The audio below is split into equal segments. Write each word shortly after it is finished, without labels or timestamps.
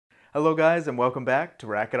Hello guys and welcome back to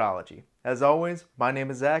Racquetology. As always, my name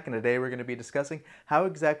is Zach and today we're going to be discussing how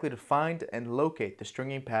exactly to find and locate the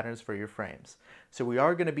stringing patterns for your frames. So we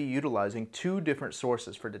are going to be utilizing two different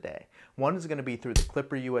sources for today. One is going to be through the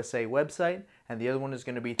Clipper USA website and the other one is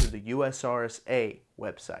going to be through the USRSA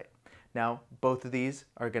website. Now both of these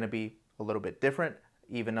are going to be a little bit different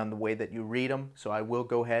even on the way that you read them, so I will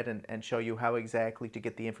go ahead and show you how exactly to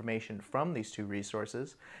get the information from these two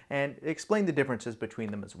resources and explain the differences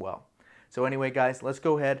between them as well. So anyway guys, let's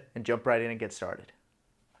go ahead and jump right in and get started.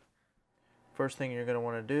 First thing you're going to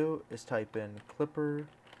want to do is type in Clipper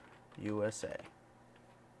USA.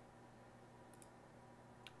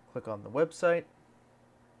 Click on the website,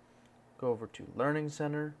 go over to Learning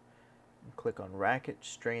Center, and click on Racquet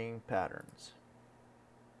Stringing Patterns.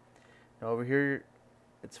 Now over here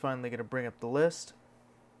it's finally going to bring up the list,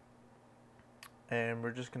 and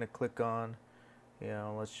we're just going to click on,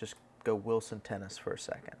 let's just go Wilson Tennis for a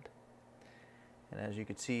second. And as you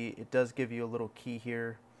can see, it does give you a little key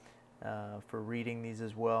here for reading these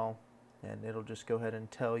as well, and it'll just go ahead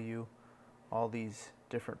and tell you all these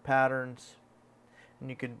different patterns, and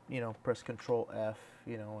you can press Control F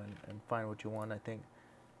and find what you want. I think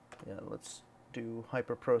let's do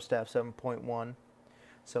Hyper Pro Staff 7.1.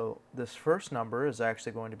 So this first number is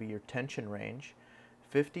actually going to be your tension range.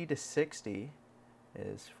 50 to 60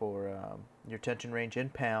 is for your tension range in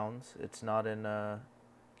pounds. It's not in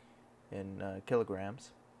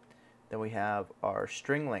kilograms. Then we have our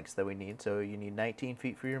string lengths that we need. So you need 19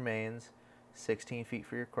 feet for your mains, 16 feet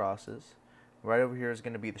for your crosses. Right over here is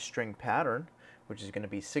going to be the string pattern, which is going to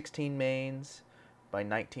be 16 mains by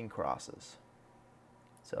 19 crosses.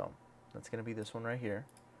 So that's going to be this one right here.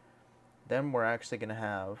 Then we're actually going to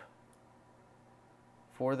have,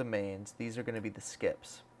 for the mains, these are going to be the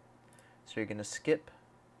skips. So you're going to skip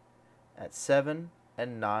at 7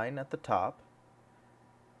 and 9 at the top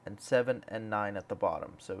and 7 and 9 at the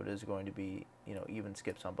bottom. So it is going to be, even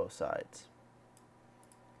skips on both sides.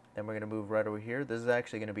 Then we're going to move right over here. This is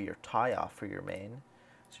actually going to be your tie off for your main.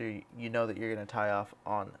 So you know that you're going to tie off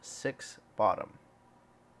on 6 bottom.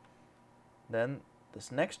 Then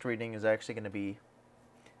this next reading is actually going to be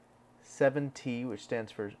 7T, which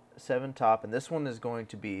stands for 7 top, and this one is going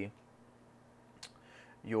to be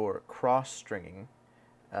your cross stringing.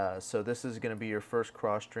 So this is going to be your first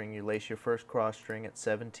cross string. You lace your first cross string at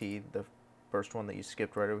 7T, the first one that you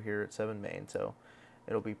skipped right over here at 7 main, so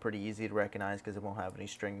it'll be pretty easy to recognize because it won't have any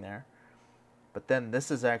string there. But then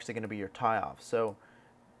this is actually going to be your tie off. So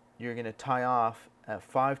you're going to tie off at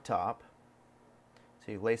 5 top,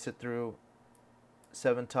 so you lace it through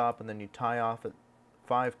 7 top and then you tie off at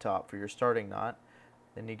 5 top for your starting knot.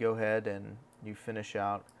 Then you go ahead and you finish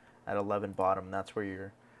out at 11 bottom. That's where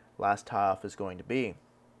your last tie off is going to be.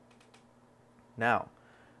 Now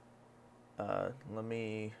let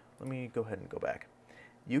me go ahead and go back.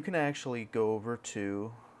 You can actually go over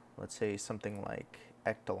to, let's say, something like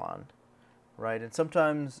Ectalon, right? And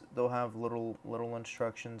sometimes they'll have little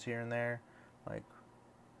instructions here and there, like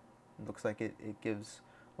it looks like it gives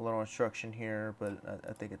a little instruction here, but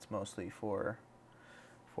I think it's mostly for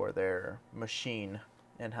their machine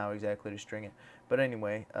and how exactly to string it. But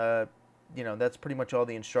anyway, that's pretty much all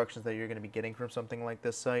the instructions that you're going to be getting from something like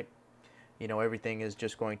this site. Everything is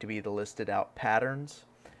just going to be the listed out patterns,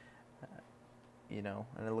 and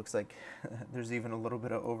it looks like there's even a little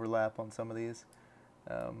bit of overlap on some of these.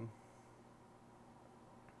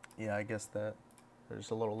 Yeah, I guess that they're just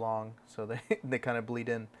a little long, so they kind of bleed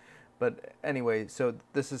in. But anyway, so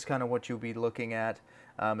this is kind of what you'll be looking at.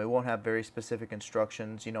 It won't have very specific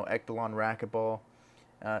instructions. Ectalon racquetball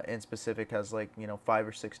in specific has like 5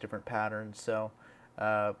 or 6 different patterns. So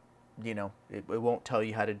it won't tell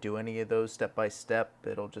you how to do any of those step by step.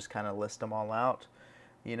 It'll just kind of list them all out.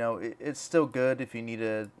 It's still good if you need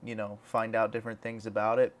to find out different things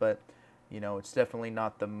about it, but it's definitely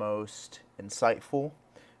not the most insightful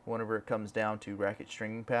whenever it comes down to racket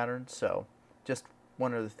stringing patterns. So just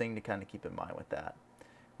one other thing to kind of keep in mind with that.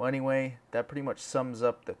 Well, anyway, that pretty much sums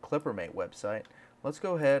up the ClipperMate website. Let's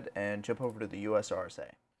go ahead and jump over to the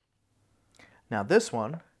USRSA. Now this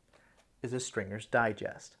one is a Stringer's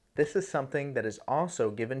Digest. This is something that is also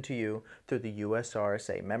given to you through the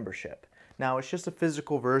USRSA membership. Now it's just a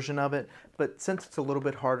physical version of it, but since it's a little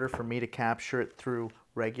bit harder for me to capture it through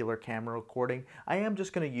regular camera recording, I am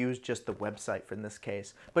just going to use just the website for this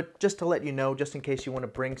case. But just to let you know, just in case you want to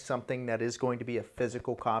bring something that is going to be a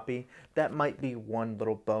physical copy, that might be one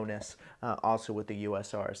little bonus also with the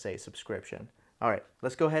USRSA subscription. Alright,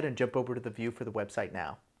 let's go ahead and jump over to the view for the website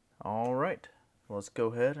now. Alright, let's go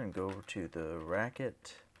ahead and go over to the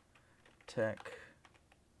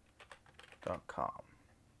racquettech.com.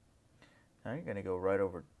 Now you're going to go right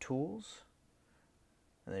over Tools,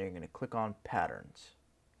 and then you're going to click on Patterns.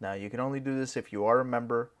 Now you can only do this if you are a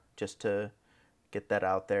member, just to get that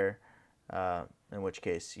out there, in which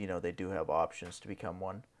case, you know, they do have options to become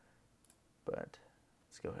one. But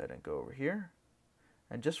let's go ahead and go over here.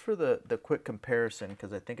 And just for the quick comparison,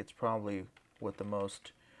 because I think it's probably what the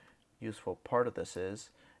most useful part of this is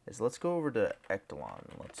let's go over to Echelon.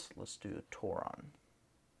 Let's do Toron.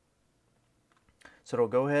 So it'll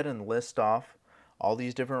go ahead and list off all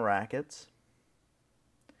these different rackets.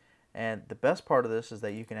 And the best part of this is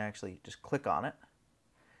that you can actually just click on it,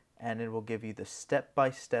 and it will give you the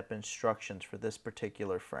step-by-step instructions for this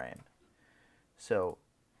particular frame. So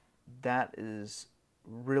that is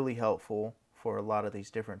really helpful for a lot of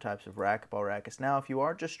these different types of racquetball rackets. Now, if you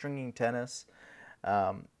are just stringing tennis,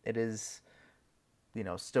 it is, you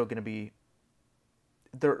know, still going to be,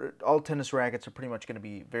 all tennis rackets are pretty much going to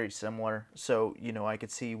be very similar. So, you know, I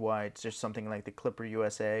could see why it's just something like the Clipper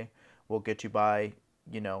USA will get you by,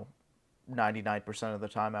 you know, 99% of the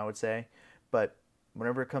time, I would say. But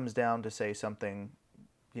whenever it comes down to, say, something,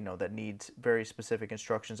 you know, that needs very specific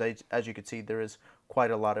instructions, as you can see, there is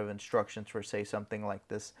quite a lot of instructions for, say, something like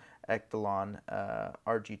this Echelon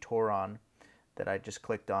RG Toron that I just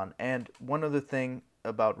clicked on. And one other thing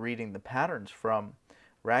about reading the patterns from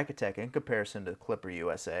Racquet in comparison to Clipper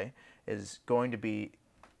USA is going to be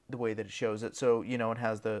the way that it shows it. So, you know, it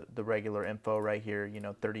has the regular info right here, you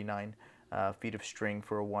know, 39 feet of string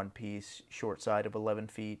for a one piece, short side of 11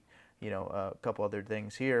 feet, you know, a couple other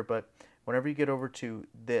things here. But whenever you get over to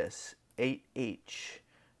this 8H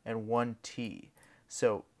and 1T,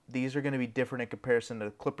 so these are going to be different in comparison to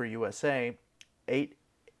the Clipper USA.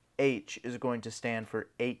 8H is going to stand for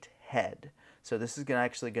 8 head. So this is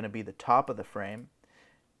actually going to be the top of the frame.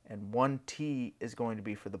 And 1T is going to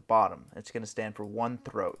be for the bottom. It's going to stand for one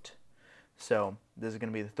throat. So this is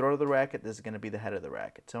going to be the throat of the racket. This is going to be the head of the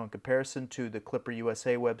racket. So in comparison to the Clipper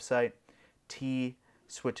USA website, T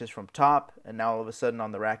switches from top, and now all of a sudden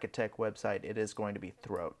on the Racquet website, it is going to be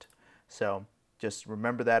throat. So just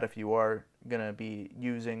remember that if you are going to be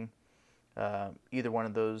using either one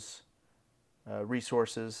of those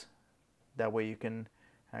resources, that way you can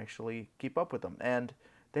actually keep up with them. And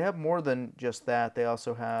they have more than just that. They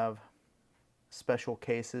also have special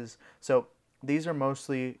cases. So these are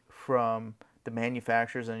mostly from the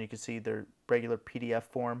manufacturers, and you can see their regular PDF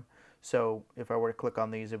form. So if I were to click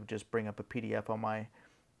on these, it would just bring up a PDF on my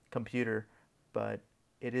computer. But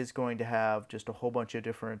it is going to have just a whole bunch of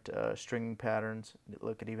different stringing patterns.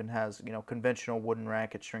 Look, it even has, you know, conventional wooden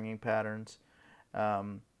racket stringing patterns.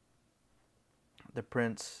 The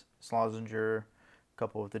Prince, Schlesinger, a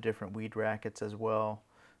couple of the different weed rackets as well.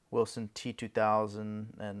 Wilson T2000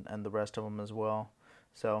 and the rest of them as well.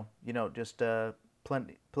 So, you know, just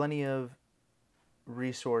plenty of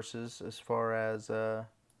resources as far as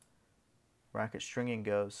racket stringing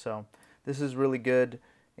goes. So this is really good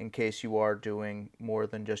in case you are doing more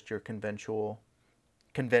than just your conventional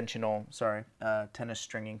tennis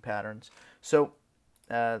stringing patterns. So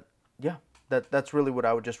yeah, that's really what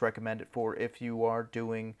I would just recommend it for if you are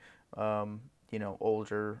doing you know,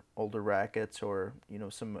 older rackets, or, you know,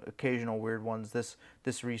 some occasional weird ones.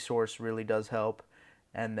 This resource really does help.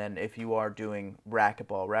 And then if you are doing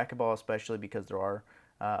racquetball especially, because there are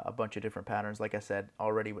a bunch of different patterns. Like I said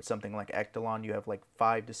already, with something like Echelon, you have like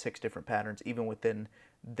 5 to 6 different patterns, even within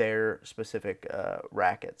their specific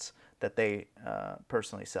rackets that they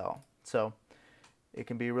personally sell. So it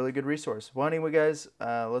can be a really good resource. Well, anyway, guys,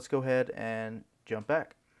 let's go ahead and jump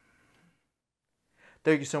back.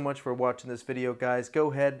 Thank you so much for watching this video, guys.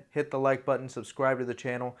 Go ahead, hit the like button, subscribe to the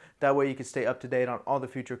channel. That way you can stay up to date on all the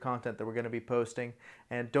future content that we're going to be posting.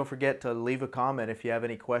 And don't forget to leave a comment if you have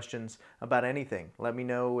any questions about anything. Let me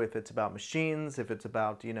know if it's about machines, if it's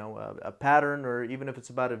about, you know, a pattern, or even if it's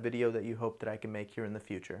about a video that you hope that I can make here in the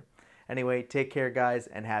future. Anyway, take care, guys,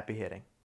 and happy hitting.